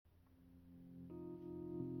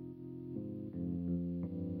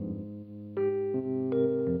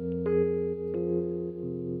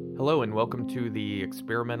Hello and welcome to the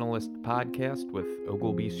Experimentalist podcast with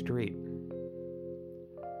Ogilby Strait.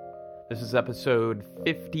 This is episode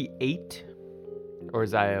 58, or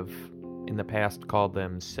as I have in the past called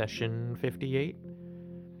them, session 58.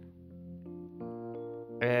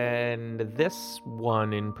 And this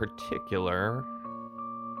one in particular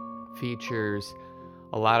features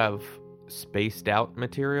a lot of spaced out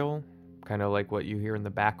material, kind of like what you hear in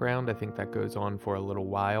the background. I think that goes on for a little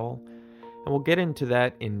while. And we'll get into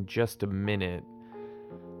that in just a minute.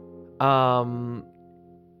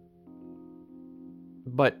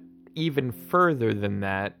 But even further than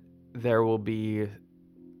that, there will be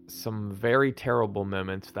some very terrible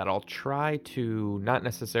moments that I'll try to not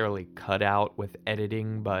necessarily cut out with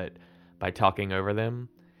editing, but by talking over them.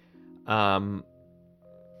 I'm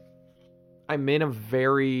in a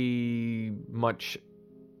very much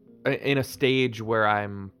in a stage where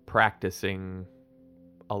I'm practicing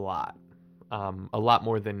a lot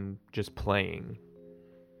more than just playing.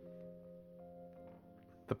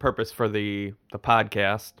 The purpose for the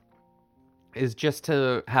podcast is just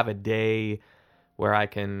to have a day where I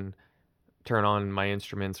can turn on my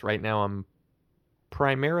instruments. Right now I'm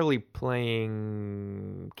primarily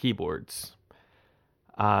playing keyboards.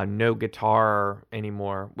 No guitar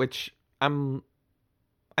anymore, which I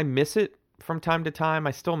miss it from time to time.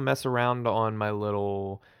 I still mess around on my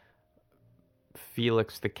little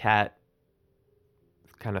Felix the Cat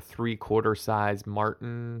kind of 3/4 size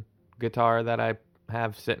Martin guitar that I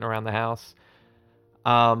have sitting around the house.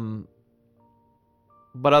 But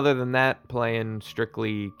other than that, playing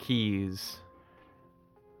strictly keys,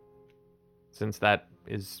 since that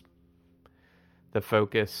is the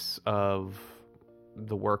focus of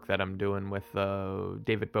the work that I'm doing with the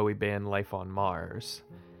David Bowie band Life on Mars.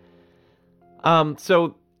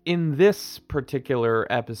 So in this particular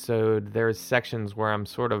episode, there's sections where I'm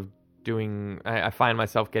sort of I find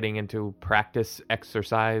myself getting into practice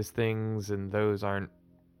exercise things, and those aren't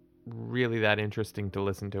really that interesting to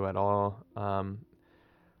listen to at all.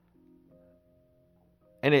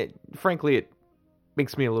 And frankly, it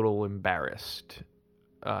makes me a little embarrassed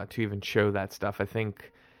to even show that stuff. I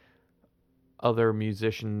think other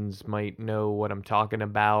musicians might know what I'm talking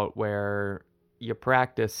about, where you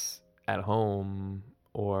practice at home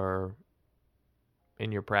or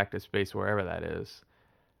in your practice space, wherever that is.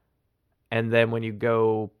 And then when you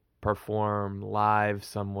go perform live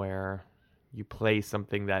somewhere, you play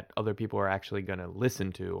something that other people are actually going to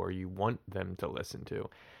listen to, or you want them to listen to.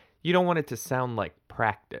 You don't want it to sound like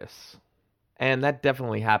practice. And that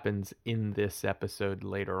definitely happens in this episode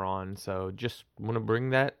later on. So just want to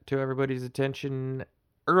bring that to everybody's attention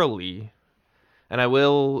early. And I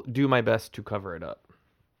will do my best to cover it up.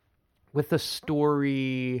 With a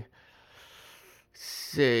story,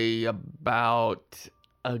 say, about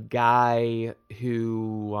a guy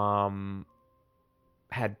who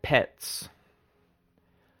had pets.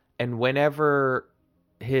 And whenever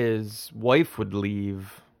his wife would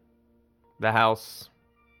leave the house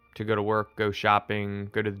to go to work, go shopping,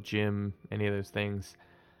 go to the gym, any of those things,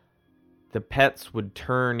 the pets would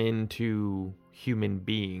turn into human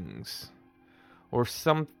beings, or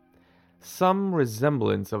some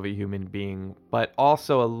resemblance of a human being, but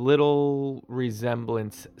also a little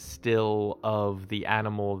resemblance still of the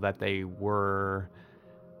animal that they were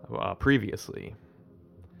previously.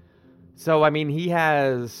 So, I mean, he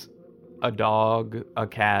has a dog, a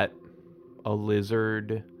cat, a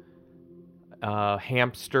lizard, a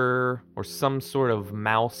hamster, or some sort of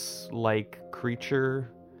mouse-like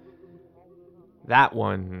creature. That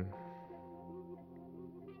one,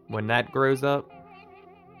 when that grows up,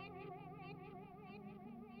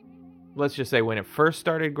 let's just say when it first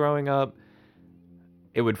started growing up,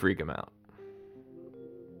 it would freak him out.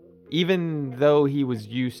 Even though he was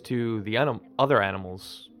used to the other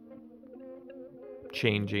animals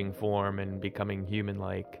changing form and becoming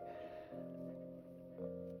human-like,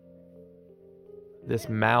 this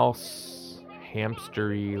mouse,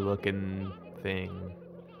 hamstery looking thing,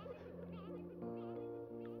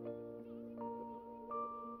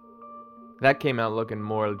 that came out looking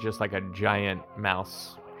more just like a giant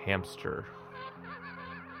mouse hamster.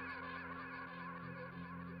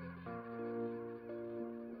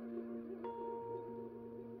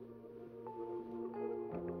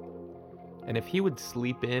 And if he would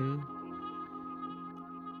sleep in,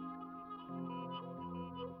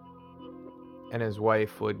 and his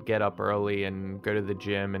wife would get up early and go to the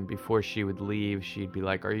gym, and before she would leave, she'd be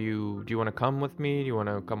like, do you want to come with me? Do you want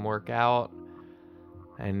to come work out?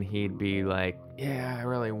 And he'd be like, yeah, I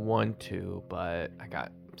really want to, but I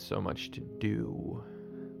got so much to do.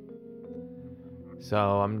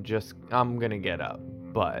 So I'm gonna get up,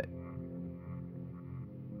 but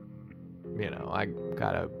I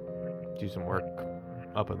gotta do some work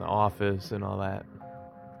up in the office and all that.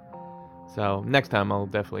 So next time I'll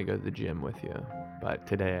definitely go to the gym with you. But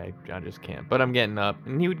today I just can't. But I'm getting up.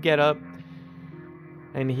 And he would get up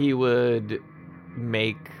and he would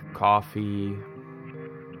make coffee.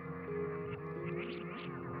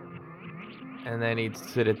 And then he'd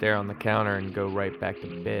sit it there on the counter and go right back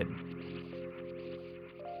to bed.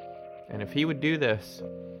 And if he would do this,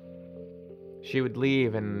 she would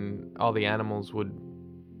leave and all the animals would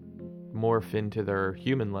morph into their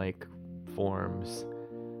human-like forms.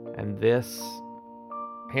 And this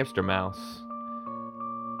hamster mouse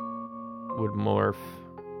would morph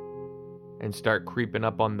and start creeping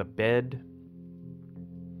up on the bed.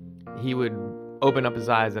 He would open up his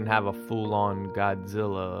eyes and have a full-on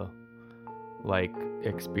Godzilla-like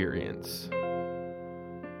experience,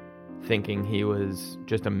 thinking he was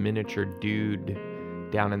just a miniature dude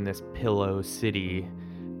down in this pillow city,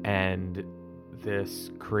 and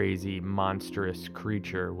this crazy monstrous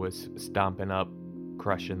creature was stomping up,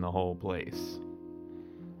 crushing the whole place.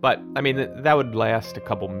 But, I mean, that would last a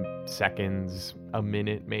couple seconds, a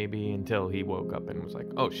minute maybe, until he woke up and was like,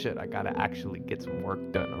 oh shit, I gotta actually get some work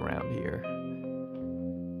done around here.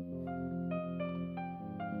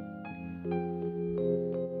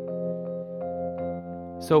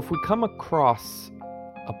 So if we come across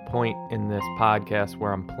a point in this podcast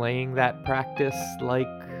where I'm playing that practice-like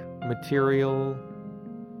material,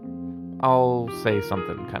 I'll say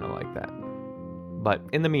something kind of like that. But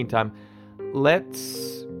in the meantime,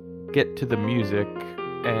 let's get to the music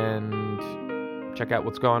and check out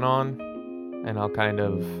what's going on, and I'll kind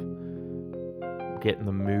of get in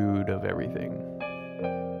the mood of everything.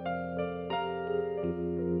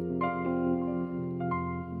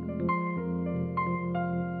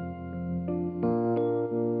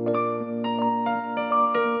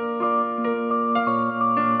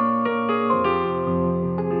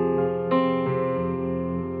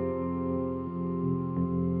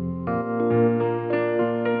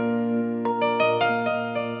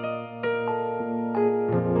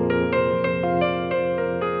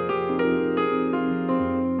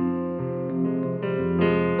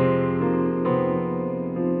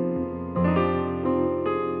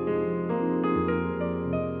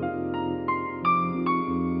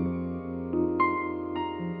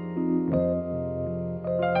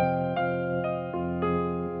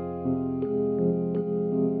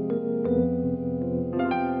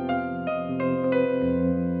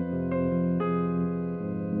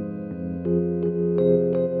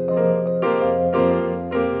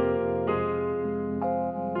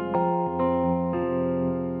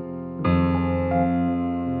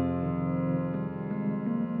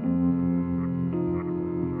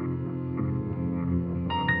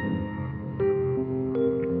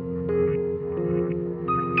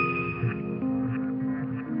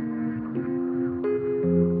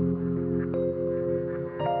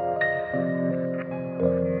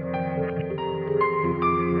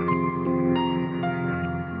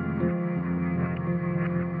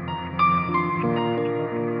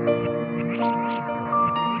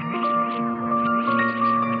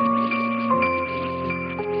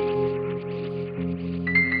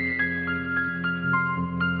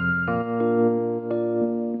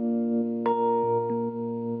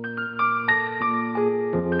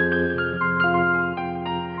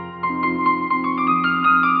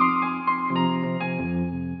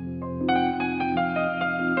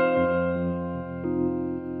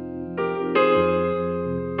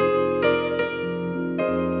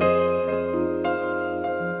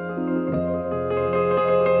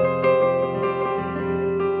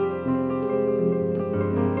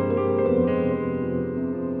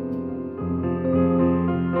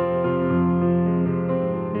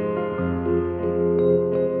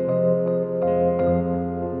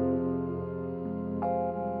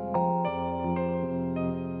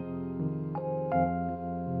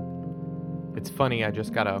 It's funny, I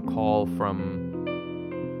just got a call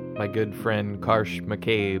from my good friend Karsh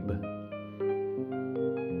McCabe,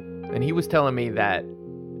 and he was telling me that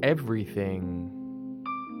everything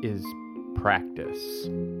is practice.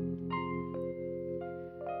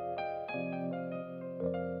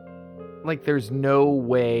 Like, there's no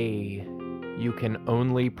way you can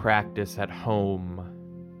only practice at home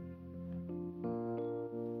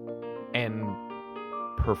and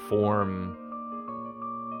perform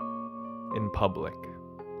in public.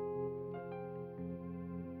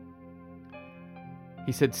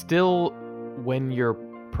 He said, still, when you're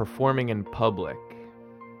performing in public,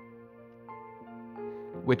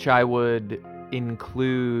 which I would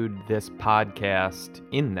include this podcast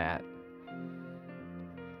in that.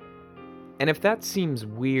 And if that seems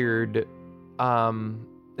weird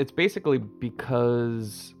It's basically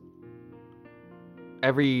because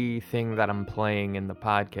everything that I'm playing in the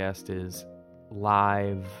podcast is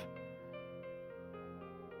live,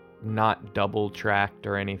 not double tracked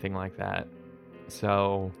or anything like that.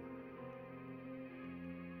 So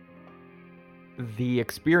the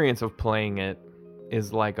experience of playing it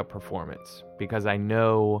is like a performance, because I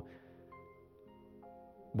know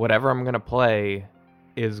whatever I'm going to play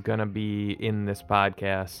is going to be in this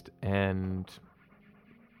podcast, and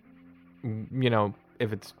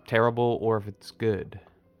if it's terrible or if it's good.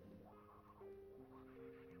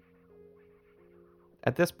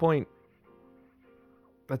 At this point,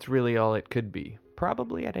 that's really all it could be.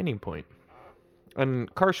 Probably at any point.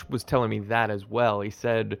 And Karsh was telling me that as well. He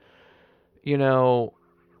said,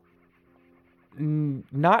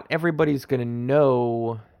 not everybody's going to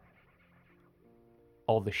know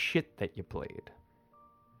all the shit that you played.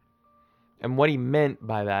 And what he meant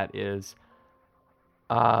by that is,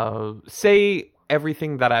 say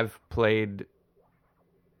everything that I've played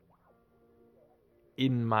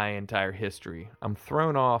in my entire history, I'm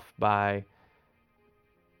thrown off by,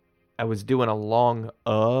 I was doing a long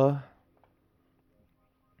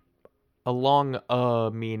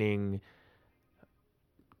meaning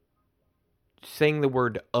saying the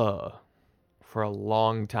word for a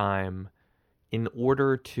long time in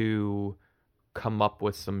order to come up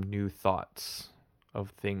with some new thoughts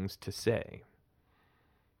of things to say.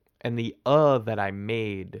 And the that I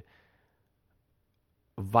made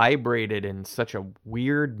vibrated in such a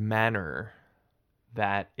weird manner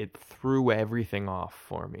that it threw everything off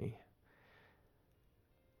for me.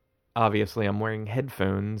 Obviously, I'm wearing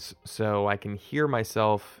headphones, so I can hear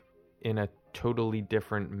myself in a totally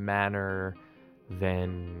different manner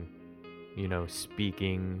than,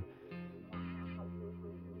 speaking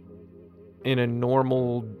in a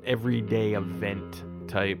normal, everyday event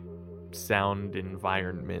type sound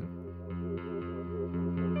environment.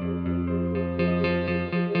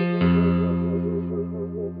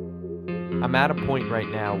 I'm at a point right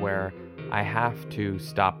now where I have to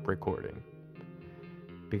stop recording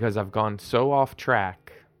because I've gone so off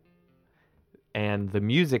track and the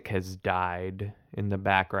music has died in the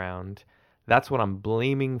background. That's what I'm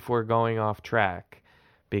blaming for going off track,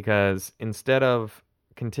 because instead of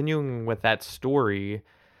continuing with that story,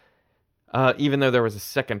 even though there was a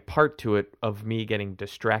second part to it of me getting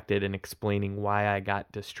distracted and explaining why I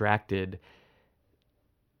got distracted,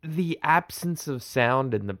 the absence of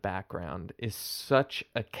sound in the background is such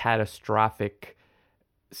a catastrophic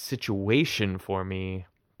situation for me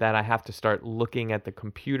that I have to start looking at the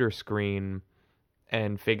computer screen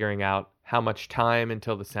and figuring out how much time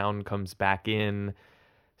until the sound comes back in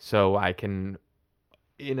so I can,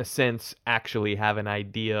 in a sense, actually have an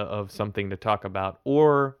idea of something to talk about.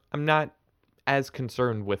 Or I'm not as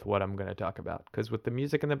concerned with what I'm going to talk about, because with the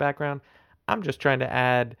music in the background, I'm just trying to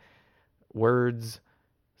add words,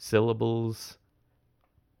 syllables,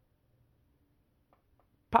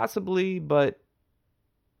 possibly, but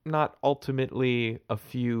not ultimately a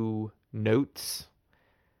few notes.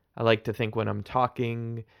 I like to think when I'm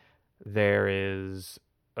talking, there is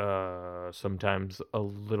sometimes a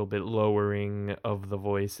little bit lowering of the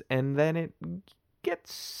voice, and then it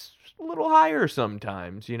gets a little higher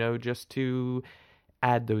sometimes, just to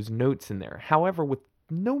add those notes in there. However, with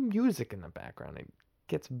no music in the background, it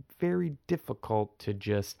gets very difficult to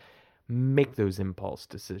just make those impulse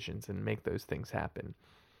decisions and make those things happen.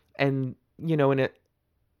 And, in a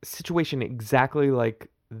situation exactly like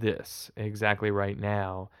this, exactly right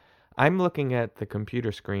now, I'm looking at the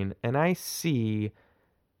computer screen and I see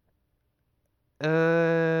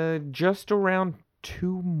just around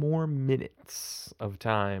 2 more minutes of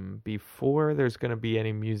time before there's going to be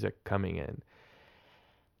any music coming in.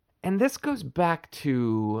 And this goes back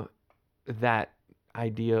to that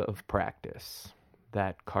idea of practice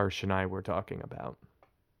that Karsh and I were talking about.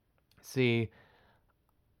 See,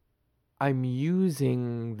 I'm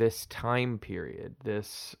using this time period,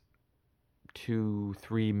 this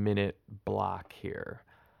 2-3 minute block here,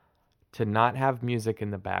 to not have music in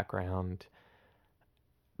the background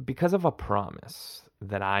because of a promise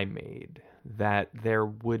that I made that there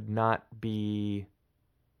would not be...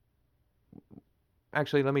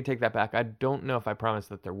 Actually, let me take that back. I don't know if I promised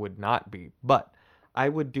that there would not be, but I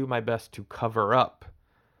would do my best to cover up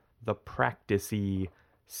the practice-y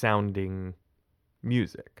sounding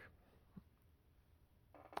music.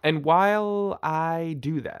 And while I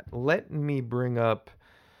do that, let me bring up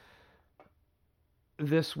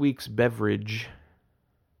this week's beverage,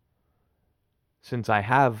 since I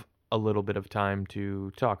have a little bit of time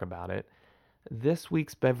to talk about it. This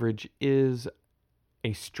week's beverage is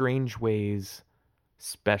a Strange Ways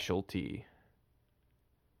specialty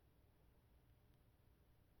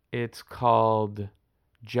It's called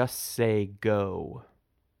Just Say Go.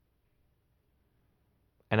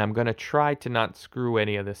 And I'm going to try to not screw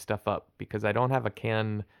any of this stuff up because I don't have a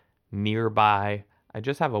can nearby. I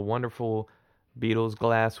just have a wonderful Beatles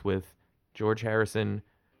glass with George Harrison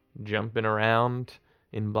jumping around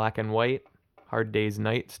in black and white, Hard Day's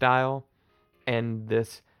Night style, and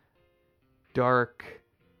this dark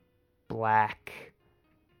black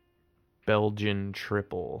Belgian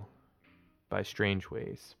triple by Strange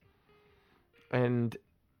Ways. And,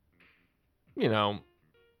 you know,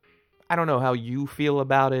 I don't know how you feel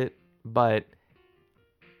about it, but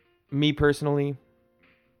me personally,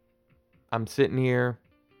 I'm sitting here,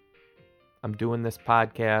 I'm doing this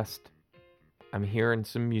podcast, I'm hearing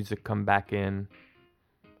some music come back in,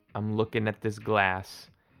 I'm looking at this glass.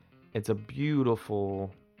 It's a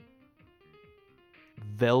beautiful,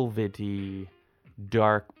 velvety,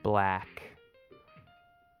 dark black.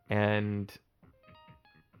 And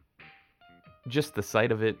just the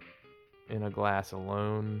sight of it in a glass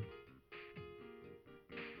alone,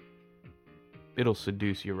 it'll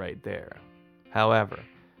seduce you right there. However,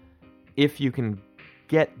 if you can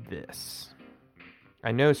get this,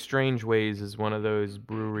 I know Strange Ways is one of those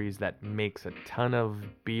breweries that makes a ton of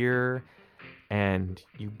beer, and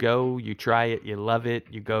you go, you try it, you love it,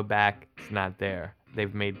 you go back, it's not there.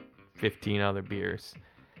 They've made 15 other beers.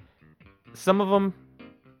 Some of them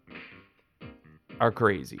are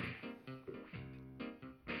crazy.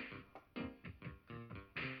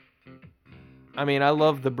 I mean, I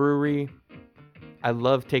love the brewery. I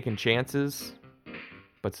love taking chances.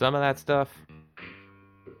 But some of that stuff,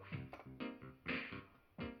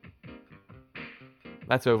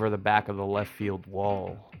 that's over the back of the left field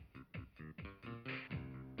wall.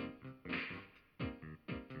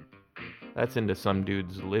 That's into some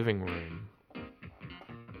dude's living room.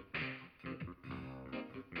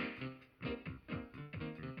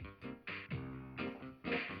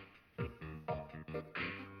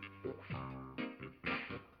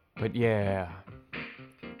 But yeah,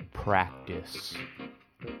 practice.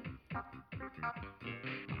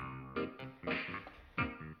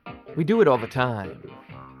 We do it all the time.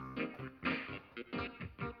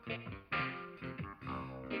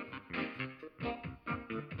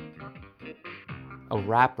 A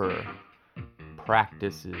rapper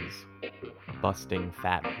practices busting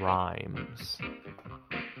fat rhymes.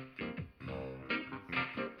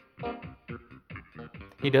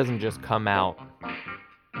 He doesn't just come out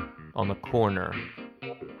on the corner,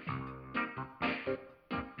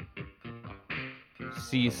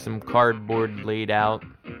 sees some cardboard laid out,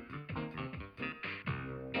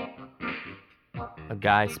 a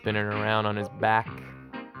guy spinning around on his back,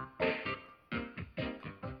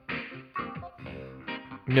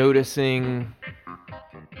 noticing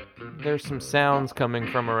there's some sounds coming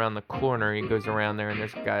from around the corner. He goes around there and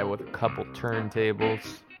there's a guy with a couple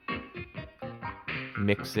turntables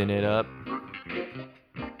mixing it up.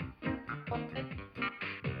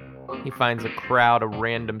 He finds a crowd of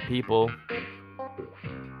random people,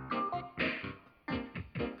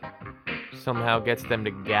 somehow gets them to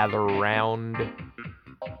gather around,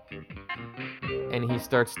 and he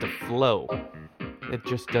starts to flow. It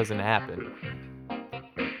just doesn't happen.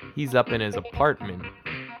 He's up in his apartment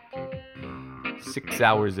 6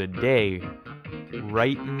 hours a day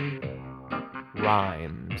writing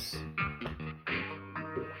rhymes.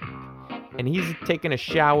 And he's taking a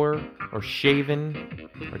shower or shaving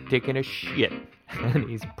or taking a shit, and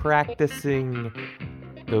he's practicing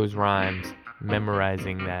those rhymes,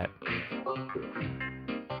 memorizing that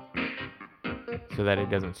so that it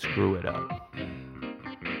doesn't screw it up.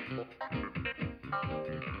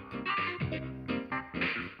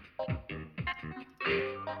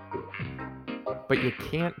 But you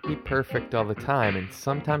can't be perfect all the time, and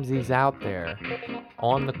sometimes he's out there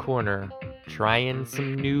on the corner trying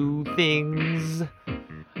some new things,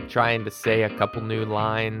 trying to say a couple new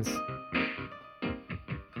lines.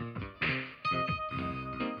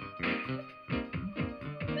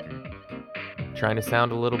 Trying to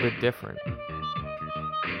sound a little bit different.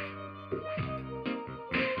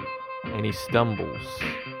 And he stumbles.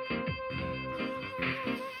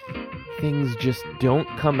 Things just don't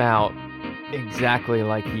come out exactly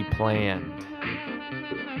like he planned.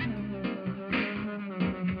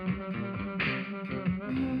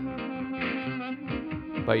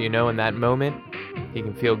 But you know, in that moment, he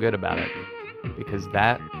can feel good about it. Because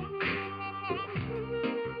that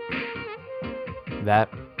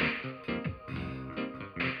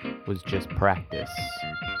was just practice.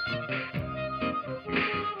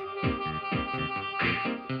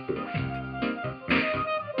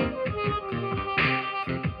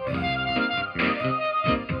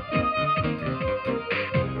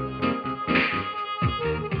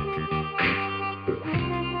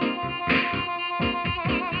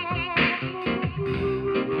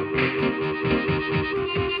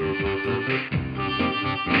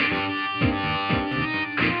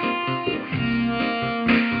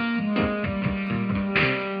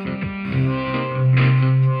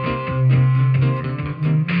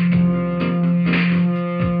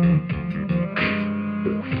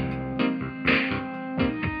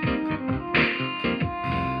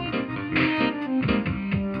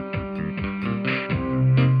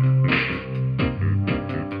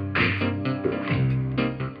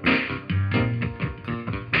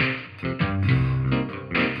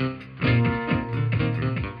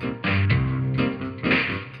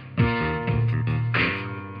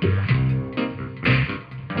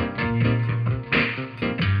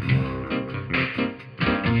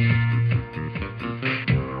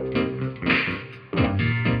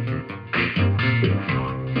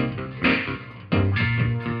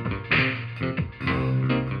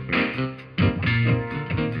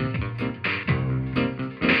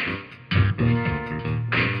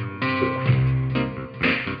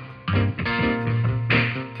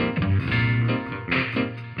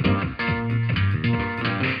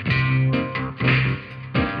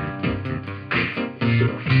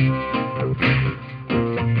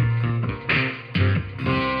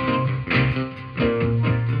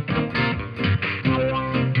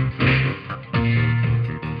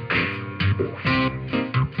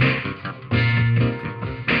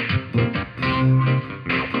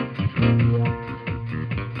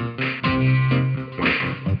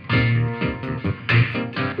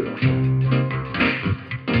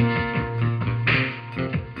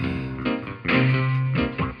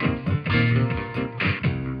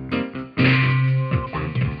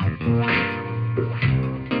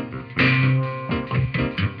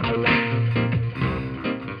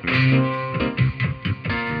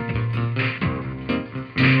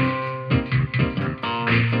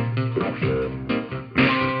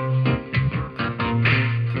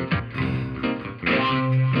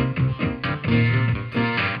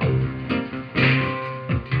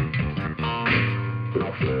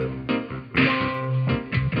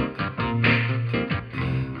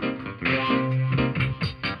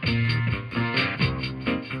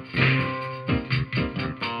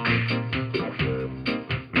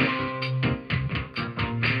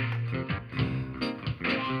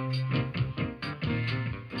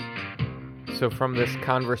 So from this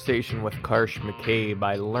conversation with Karsh McCabe,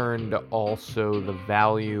 I learned also the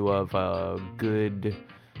value of a good,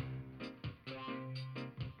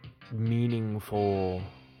 meaningful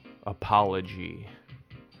apology.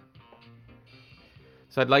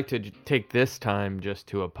 So I'd like to take this time just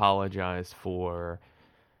to apologize for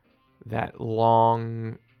that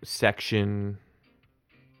long section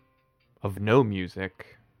of no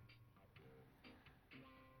music.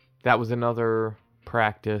 That was another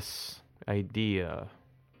practice idea,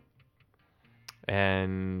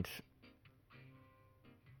 and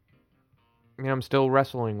I'm still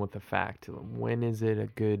wrestling with the fact, when is it a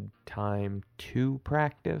good time to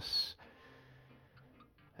practice,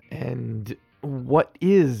 and what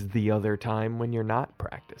is the other time when you're not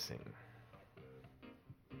practicing?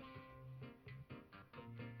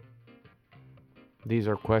 These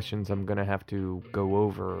are questions I'm gonna have to go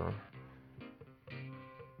over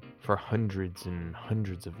for hundreds and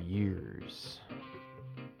hundreds of years.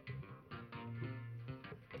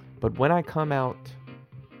 But when I come out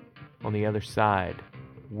on the other side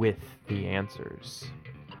with the answers,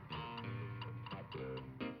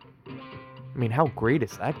 I mean, how great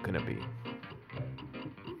is that gonna be?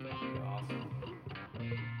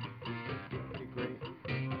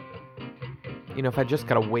 You know, if I just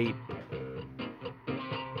gotta wait,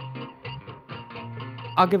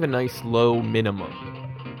 I'll give a nice low minimum.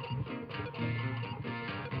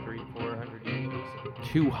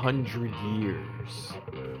 200 years.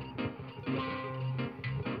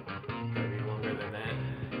 Maybe longer than that.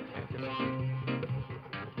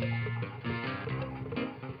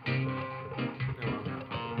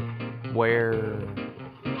 Where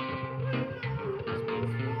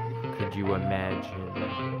could you imagine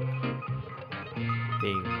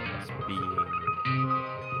things being?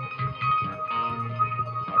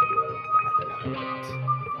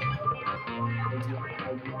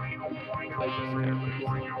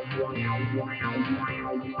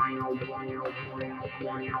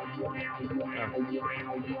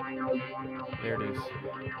 There it is.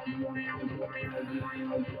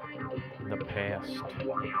 The past.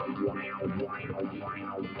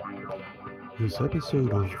 This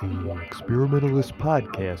episode of the Experimentalist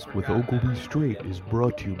podcast with Ogilvy Strait is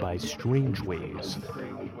brought to you by Strange Ways.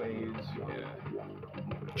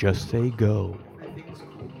 Just say go.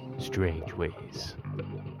 Strange Ways.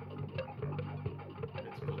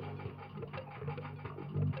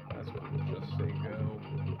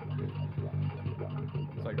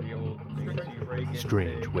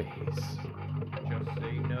 Strange Ways. Just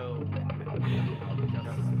say no.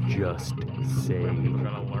 Just say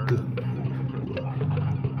go.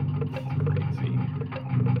 Crazy.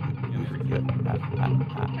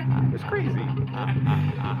 It's crazy.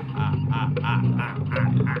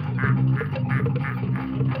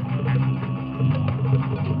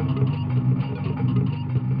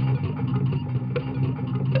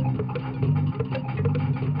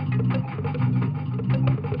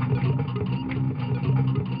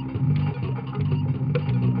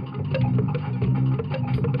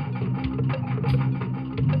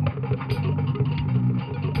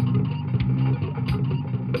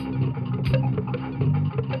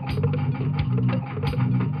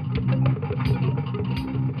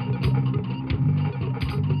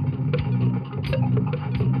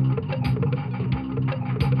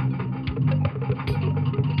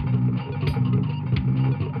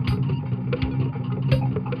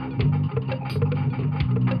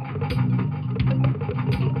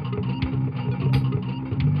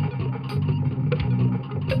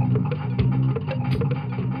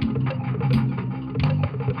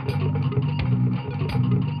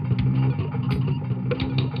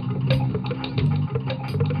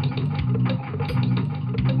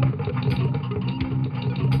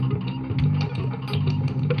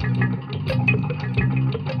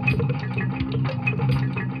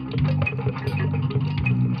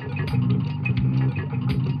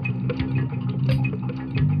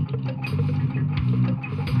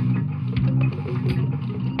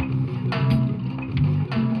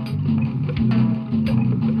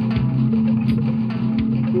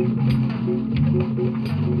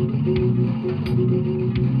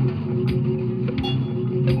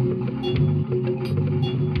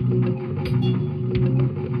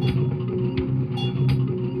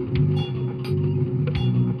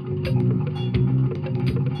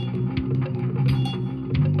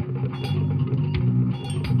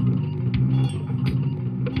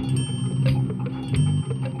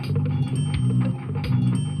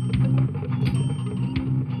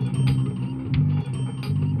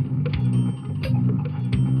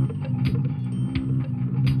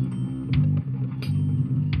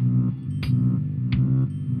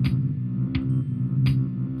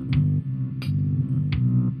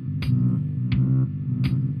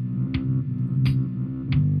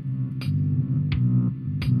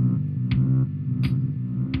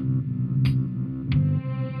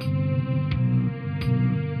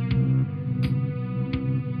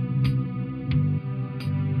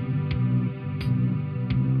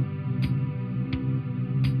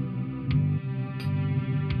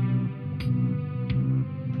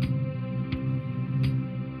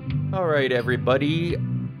 All right, everybody.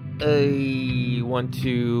 I want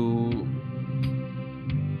to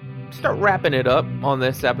start wrapping it up on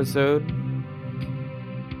this episode.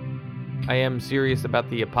 I am serious about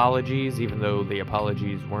the apologies, even though the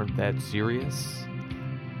apologies weren't that serious.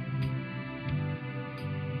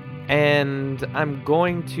 And I'm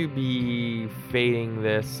going to be fading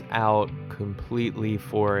this out completely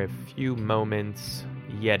for a few moments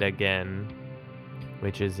yet again,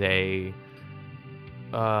 which is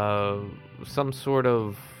some sort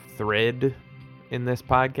of thread in this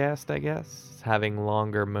podcast, I guess, having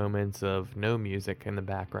longer moments of no music in the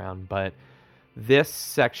background. But this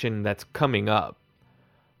section that's coming up,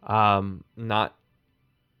 not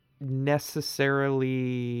necessarily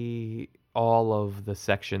all of the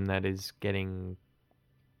section that is getting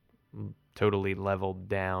totally leveled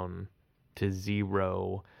down to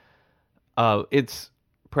zero. It's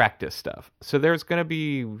practice stuff. So there's going to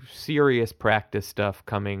be serious practice stuff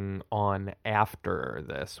coming on after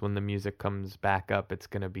this. When the music comes back up, it's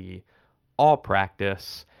going to be all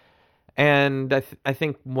practice. And I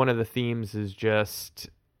think one of the themes is just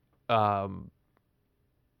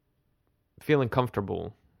feeling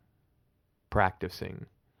comfortable practicing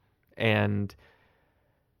and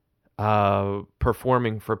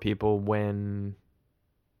performing for people when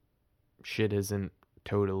shit isn't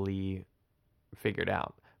totally figured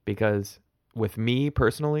out. Because with me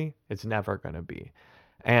personally, it's never going to be.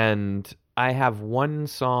 And I have one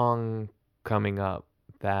song coming up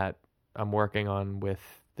that I'm working on with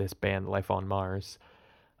this band, Life on Mars.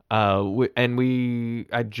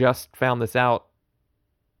 I just found this out,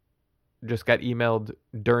 just got emailed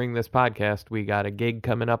during this podcast. We got a gig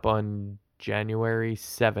coming up on January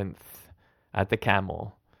 7th at the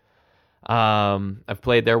Camel. I've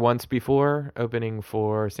played there once before, opening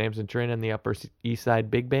for Samson Trin and the Upper East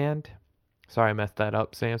Side Big Band. Sorry I messed that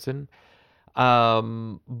up, Samson.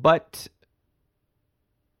 But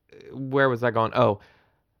where was I going? Oh,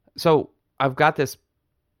 so I've got this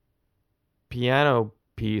piano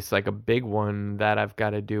piece, like a big one, that I've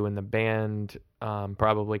got to do in the band,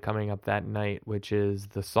 probably coming up that night, which is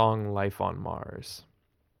the song Life on Mars.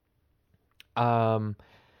 In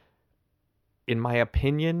my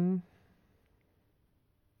opinion,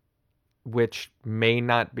 which may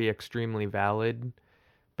not be extremely valid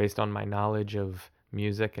based on my knowledge of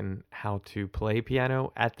music and how to play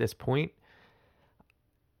piano at this point,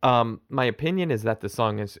 my opinion is that the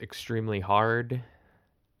song is extremely hard.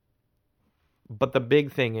 But the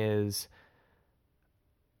big thing is,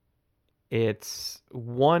 it's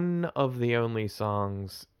one of the only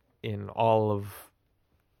songs in all of,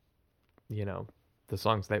 the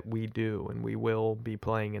songs that we do and we will be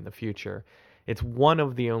playing in the future. It's one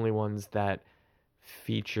of the only ones that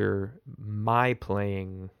feature my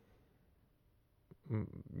playing,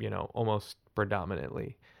 almost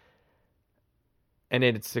predominantly. And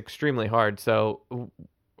it's extremely hard. So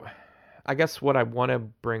I guess what I want to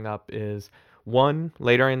bring up is, one,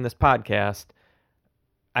 later in this podcast,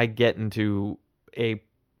 I get into a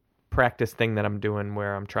practice thing that I'm doing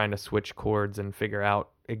where I'm trying to switch chords and figure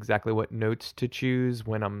out exactly what notes to choose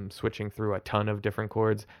when I'm switching through a ton of different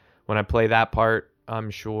chords. When I play that part,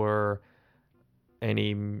 I'm sure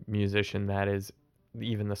any musician that is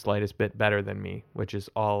even the slightest bit better than me, which is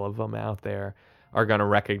all of them out there, are going to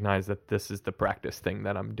recognize that this is the practice thing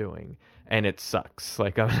that I'm doing. And it sucks.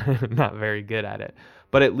 Like, I'm not very good at it.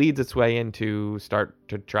 But it leads its way into start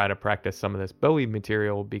to try to practice some of this Bowie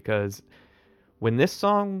material, because when this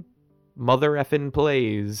song mother effing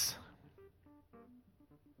plays,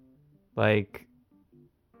 like,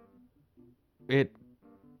 it...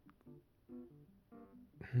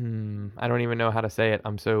 I don't even know how to say it.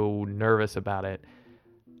 I'm so nervous about it.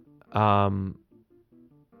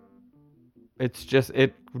 It's just,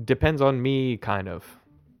 it depends on me, kind of.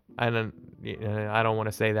 I don't want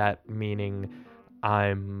to say that meaning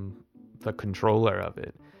I'm the controller of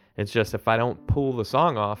it. It's just, if I don't pull the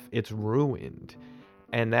song off, it's ruined.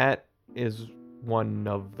 And that is one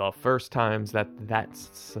of the first times that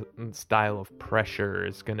style of pressure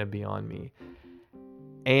is going to be on me.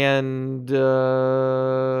 And I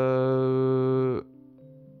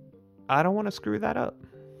don't want to screw that up.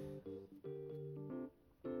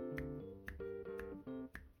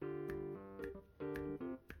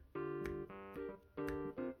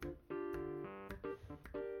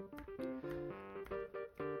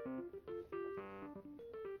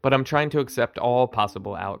 But I'm trying to accept all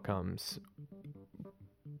possible outcomes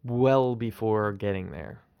well before getting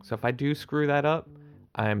there. So if I do screw that up,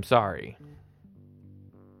 I'm sorry.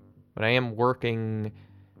 But I am working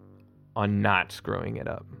on not screwing it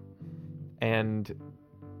up. And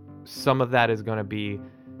some of that is going to be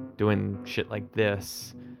doing shit like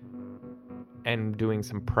this and doing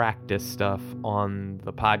some practice stuff on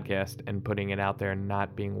the podcast and putting it out there and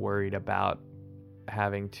not being worried about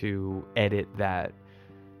having to edit that.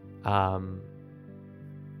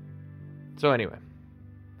 So anyway,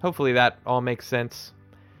 hopefully that all makes sense.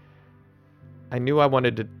 I knew I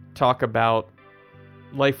wanted to talk about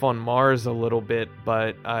life on Mars a little bit,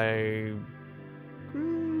 but I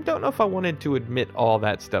don't know if I wanted to admit all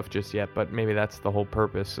that stuff just yet, but maybe that's the whole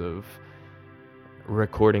purpose of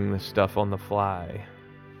recording this stuff on the fly.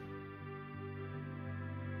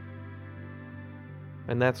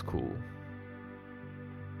 And that's cool.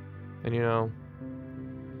 And you know,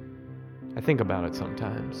 I think about it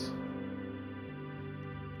sometimes.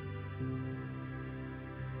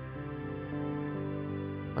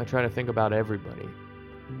 I try to think about everybody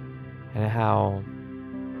and how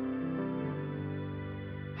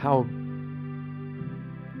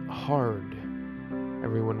hard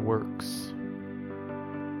everyone works.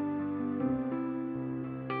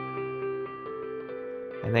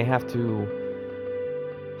 And they have to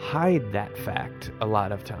hide that fact a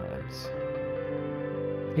lot of times.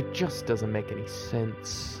 It just doesn't make any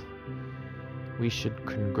sense. We should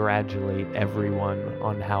congratulate everyone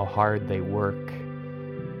on how hard they work,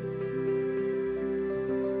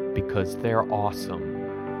 because they're awesome.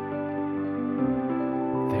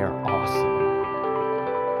 They're awesome.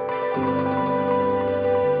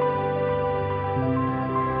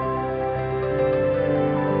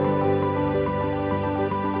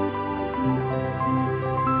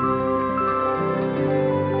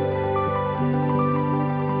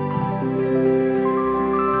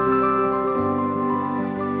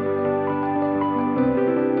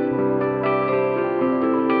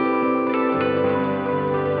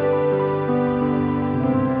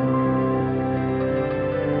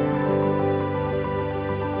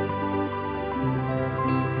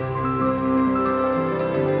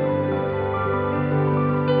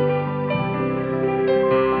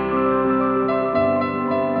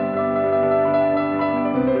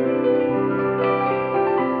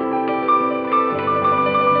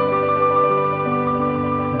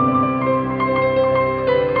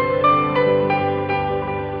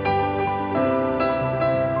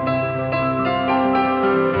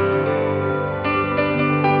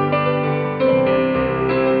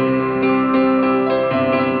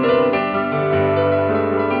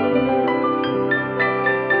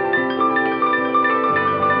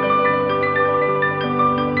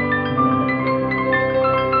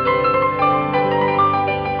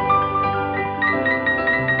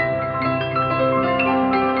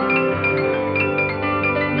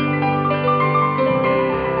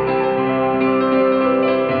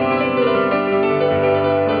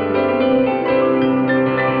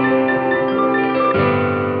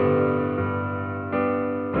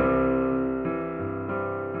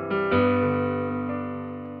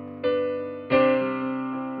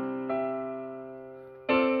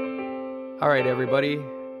 All right, everybody.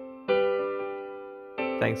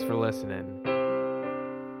 Thanks for listening.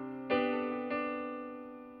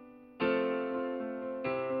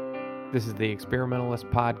 This is the Experimentalist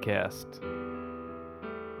podcast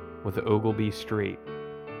with Ogilvy Street.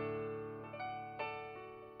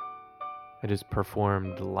 It is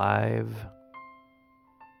performed live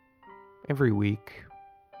every week.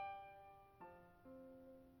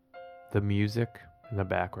 The music in the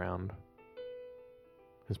background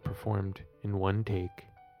is performed in one take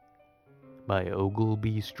by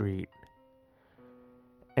Ogilvy Street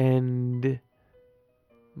and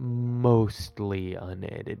mostly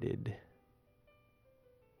unedited.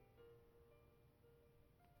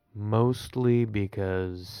 Mostly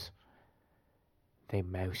because they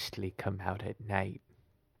mostly come out at night.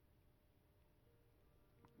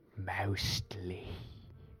 Mostly.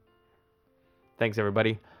 Thanks,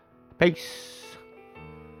 everybody. Peace.